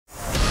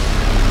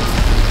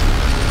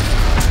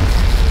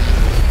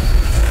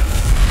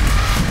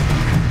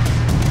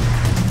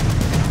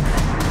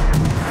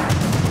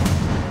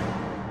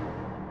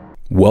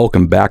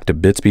Welcome back to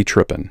Bits Be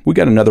Trippin'. We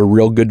got another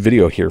real good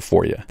video here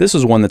for you. This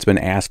is one that's been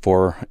asked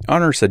for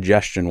on our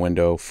suggestion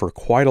window for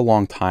quite a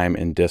long time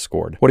in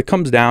Discord. What it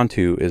comes down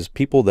to is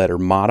people that are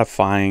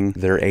modifying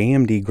their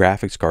AMD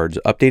graphics cards,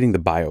 updating the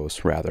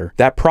BIOS rather.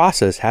 That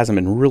process hasn't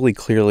been really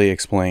clearly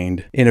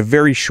explained in a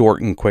very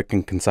short and quick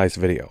and concise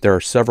video. There are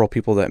several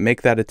people that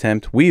make that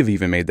attempt. We have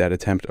even made that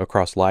attempt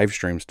across live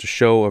streams to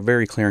show a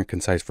very clear and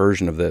concise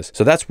version of this.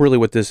 So that's really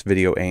what this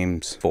video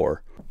aims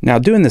for. Now,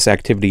 doing this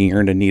activity, you're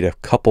going to need a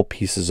couple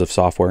pieces of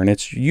software, and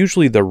it's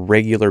usually the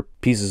regular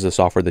pieces of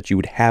software that you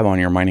would have on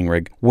your mining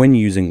rig when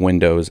using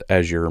Windows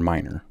as your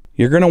miner.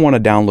 You're going to want to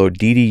download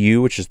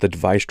DDU, which is the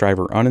device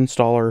driver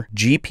uninstaller,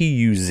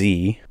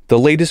 GPUs, the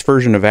latest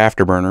version of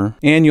Afterburner,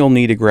 and you'll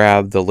need to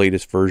grab the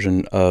latest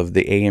version of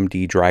the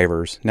AMD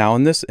drivers. Now,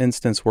 in this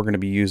instance, we're going to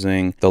be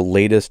using the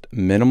latest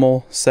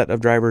minimal set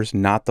of drivers,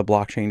 not the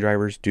blockchain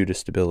drivers, due to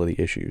stability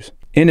issues.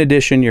 In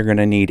addition, you're going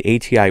to need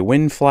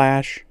ATI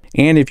Flash.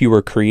 And if you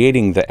were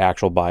creating the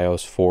actual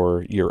BIOS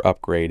for your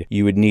upgrade,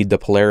 you would need the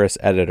Polaris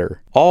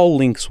Editor. All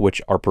links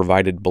which are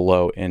provided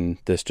below in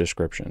this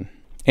description.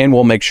 And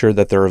we'll make sure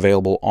that they're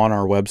available on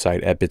our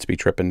website at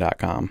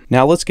bitsbetrippin.com.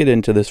 Now let's get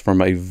into this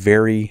from a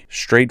very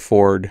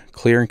straightforward,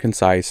 clear and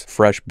concise,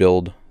 fresh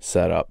build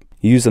setup.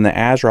 Using the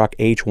ASRock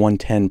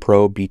H110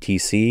 Pro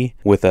BTC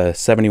with a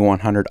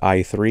 7100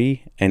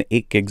 i3 and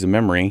 8 gigs of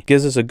memory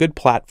gives us a good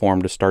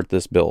platform to start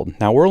this build.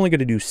 Now we're only going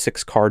to do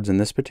 6 cards in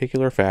this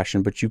particular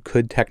fashion, but you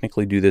could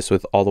technically do this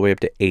with all the way up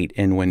to 8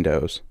 in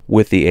Windows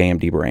with the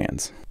AMD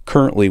brands.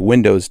 Currently,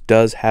 Windows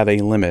does have a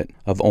limit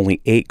of only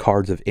 8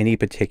 cards of any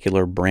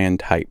particular brand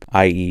type,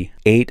 i.e.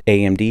 8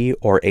 AMD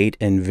or 8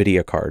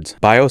 NVIDIA cards.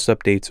 BIOS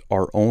updates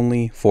are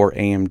only for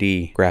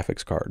AMD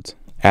graphics cards,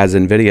 as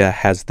NVIDIA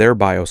has their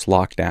BIOS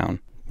locked down.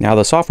 Now,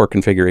 the software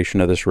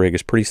configuration of this rig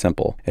is pretty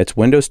simple. It's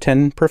Windows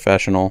 10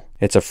 Professional,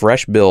 it's a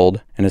fresh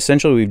build, and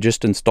essentially we've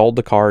just installed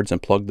the cards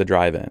and plugged the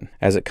drive in.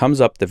 As it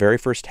comes up, the very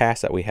first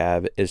task that we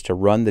have is to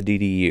run the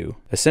DDU.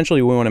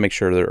 Essentially, we want to make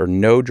sure there are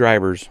no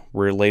drivers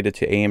related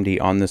to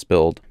AMD on this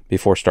build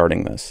before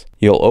starting this.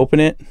 You'll open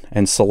it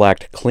and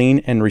select Clean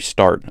and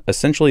Restart.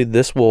 Essentially,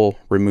 this will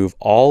remove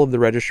all of the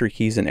registry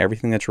keys and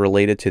everything that's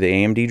related to the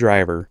AMD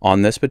driver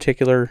on this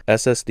particular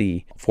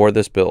SSD for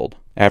this build.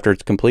 After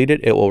it's completed,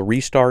 it will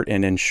restart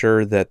and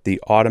ensure that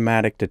the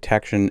automatic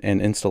detection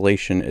and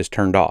installation is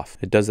turned off.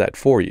 It does that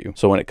for you.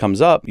 So when it comes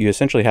up, you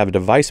essentially have a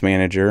device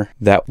manager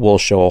that will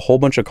show a whole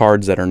bunch of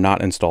cards that are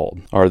not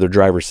installed, or the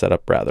driver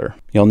setup rather.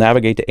 You'll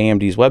navigate to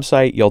AMD's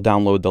website. You'll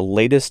download the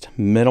latest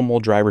minimal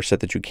driver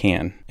set that you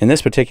can. In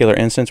this particular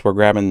instance, we're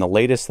grabbing the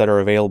latest that are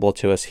available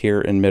to us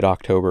here in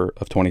mid-October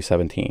of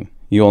 2017.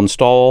 You'll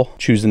install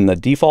choosing the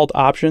default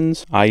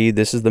options, i.e.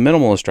 this is the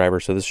minimalist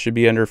driver, so this should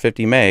be under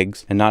 50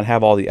 megs and not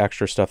have all the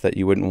extra stuff that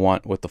you wouldn't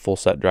want with the full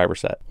set driver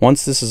set.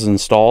 Once this is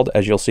installed,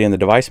 as you'll see in the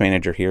device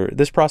manager here,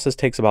 this process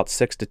takes about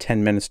 6 to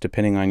 10 minutes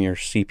depending on your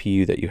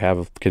CPU that you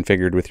have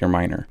configured with your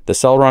miner. The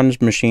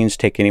Celeron machines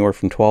take anywhere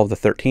from 12 to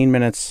 13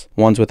 minutes.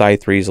 Ones with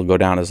i3s will go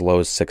down as low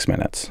as 6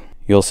 minutes.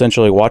 You'll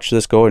essentially watch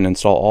this go and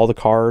install all the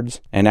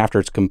cards, and after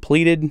it's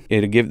completed,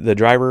 it'll give the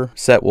driver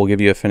set will give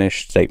you a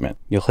finished statement.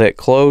 You'll hit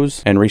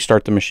close and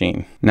restart the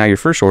machine. Now your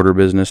first order of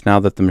business,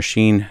 now that the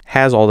machine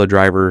has all the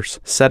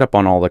drivers set up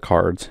on all the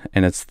cards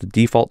and it's the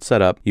default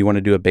setup, you want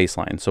to do a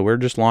baseline. So we're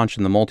just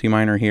launching the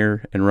multi-miner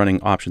here and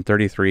running option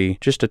 33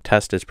 just to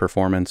test its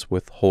performance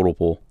with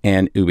Hodlpool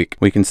and Ubik.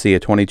 We can see a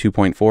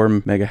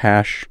 22.4 mega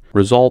hash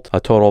result, a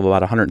total of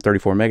about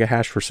 134 mega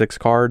hash for 6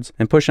 cards,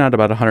 and pushing out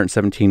about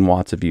 117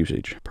 watts of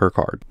usage per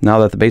card. Now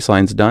that the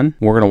baseline's done,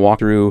 we're going to walk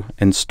through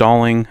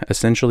installing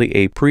essentially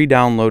a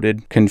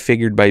pre-downloaded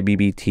configured by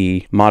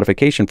BBT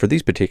modification for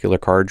these particular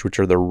cards, which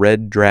are the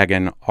Red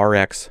Dragon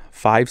RX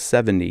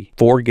 570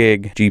 4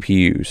 gig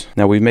GPUs.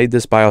 Now we've made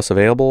this BIOS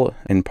available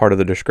in part of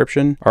the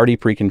description, already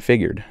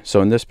pre-configured. So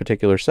in this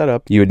particular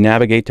setup, you would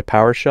navigate to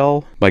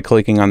PowerShell by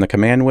clicking on the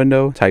command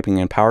window, typing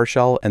in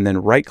PowerShell, and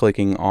then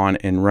right-clicking on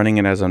and running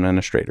it as an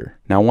administrator.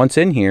 Now once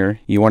in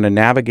here, you want to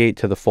navigate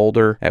to the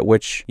folder at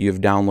which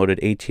you've downloaded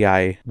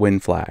ATI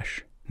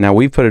Flash. Now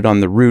we've put it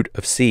on the root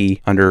of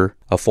C under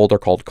a folder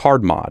called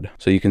card mod.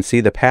 So you can see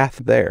the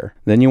path there.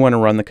 Then you want to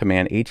run the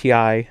command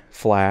ATI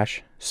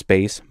Flash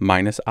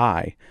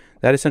 -i.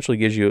 That essentially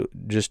gives you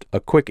just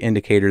a quick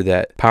indicator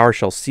that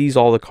PowerShell sees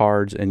all the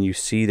cards and you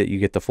see that you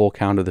get the full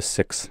count of the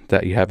 6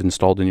 that you have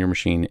installed in your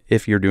machine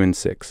if you're doing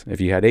 6. If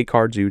you had 8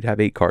 cards, you would have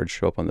 8 cards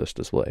show up on this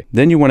display.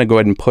 Then you want to go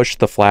ahead and push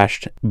the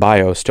flashed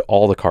BIOS to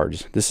all the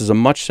cards. This is a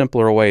much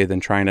simpler way than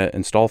trying to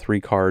install 3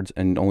 cards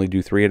and only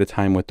do 3 at a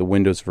time with the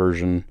Windows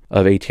version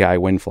of ATI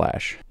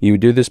Flash. You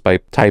would do this by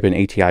typing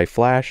ATI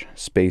Flash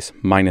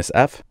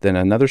 -F, then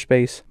another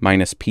space,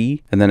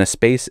 -P, and then a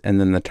space,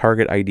 and then the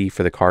target ID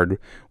for the card,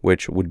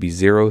 which would be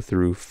 0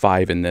 through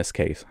 5 in this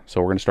case. So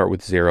we're going to start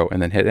with 0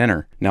 and then hit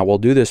enter. Now we'll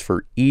do this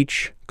for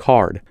each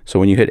card. So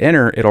when you hit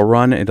enter, it'll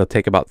run, it'll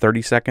take about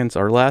 30 seconds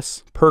or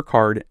less per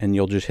card, and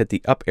you'll just hit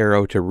the up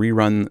arrow to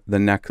rerun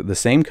the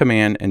same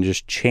command and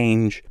just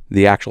change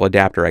the actual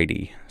adapter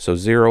ID. So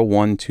 0,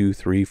 1, 2,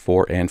 3,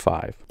 4, and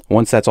 5.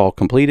 Once that's all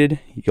completed,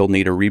 you'll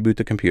need to reboot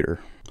the computer.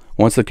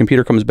 Once the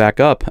computer comes back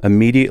up,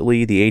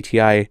 immediately the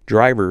ATI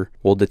driver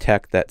will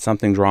detect that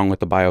something's wrong with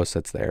the BIOS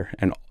that's there,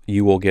 and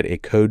you will get a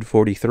code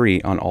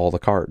 43 on all the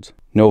cards.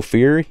 No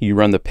fear, you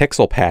run the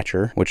Pixel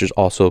Patcher, which is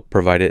also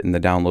provided in the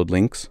download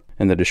links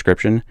in the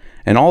description.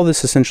 And all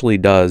this essentially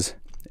does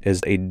is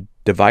a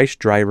device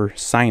driver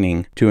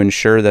signing to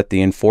ensure that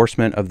the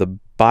enforcement of the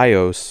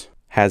BIOS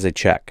has a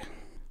check.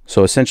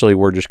 So essentially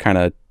we're just kind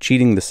of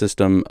cheating the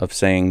system of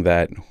saying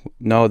that,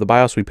 no, the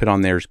BIOS we put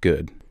on there is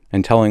good,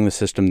 and telling the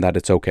system that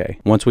it's okay.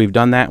 Once we've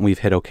done that and we've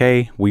hit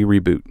okay, we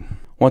reboot.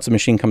 Once the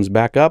machine comes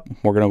back up,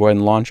 we're going to go ahead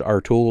and launch our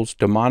tools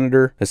to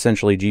monitor,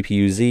 essentially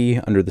GPU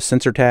Z under the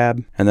sensor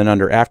tab, and then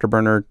under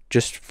Afterburner,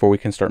 just before we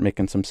can start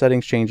making some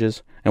settings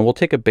changes. And we'll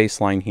take a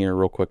baseline here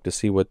real quick to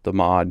see what the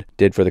mod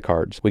did for the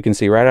cards. We can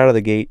see right out of the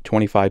gate,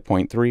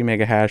 25.3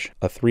 mega hash,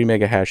 a 3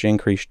 mega hash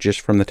increase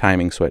just from the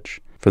timing switch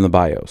from the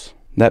BIOS.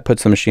 That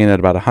puts the machine at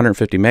about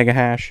 150 mega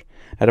hash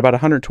at about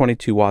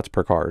 122 watts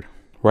per card.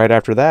 Right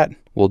after that,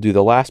 we'll do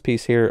the last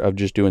piece here of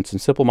just doing some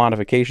simple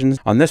modifications.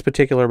 On this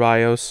particular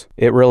BIOS,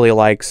 it really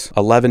likes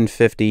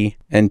 1150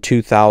 and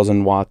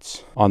 2000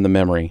 watts on the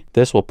memory.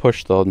 This will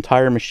push the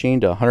entire machine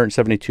to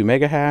 172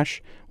 mega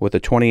hash with a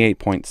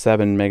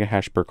 28.7 mega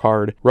hash per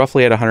card,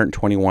 roughly at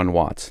 121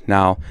 watts.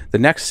 Now, the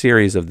next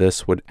series of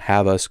this would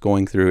have us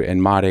going through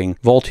and modding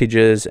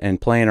voltages and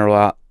playing a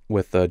lot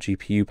with the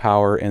GPU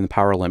power and the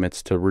power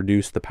limits to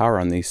reduce the power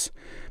on these.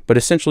 But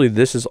essentially,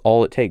 this is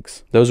all it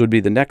takes. Those would be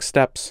the next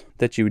steps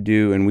that you would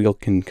do, and we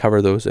can cover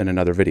those in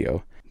another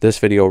video. This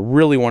video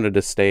really wanted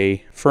to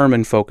stay firm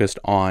and focused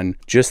on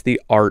just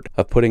the art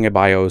of putting a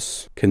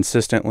BIOS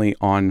consistently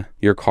on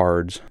your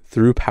cards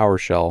through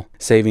PowerShell,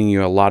 saving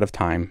you a lot of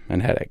time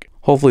and headache.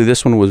 Hopefully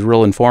this one was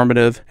real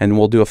informative, and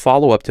we'll do a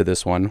follow-up to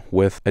this one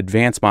with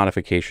advanced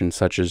modifications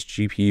such as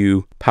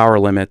GPU, power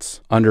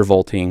limits,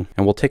 undervolting,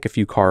 and we'll take a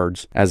few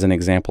cards as an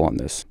example on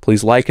this.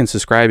 Please like and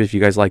subscribe if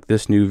you guys like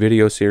this new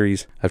video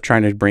series of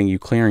trying to bring you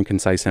clear and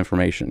concise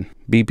information.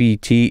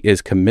 BBT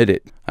is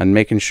committed on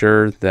making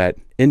sure that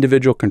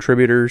individual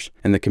contributors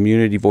and the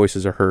community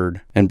voices are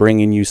heard and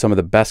bringing you some of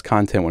the best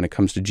content when it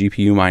comes to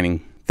GPU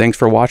mining. Thanks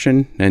for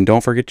watching, and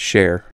don't forget to share.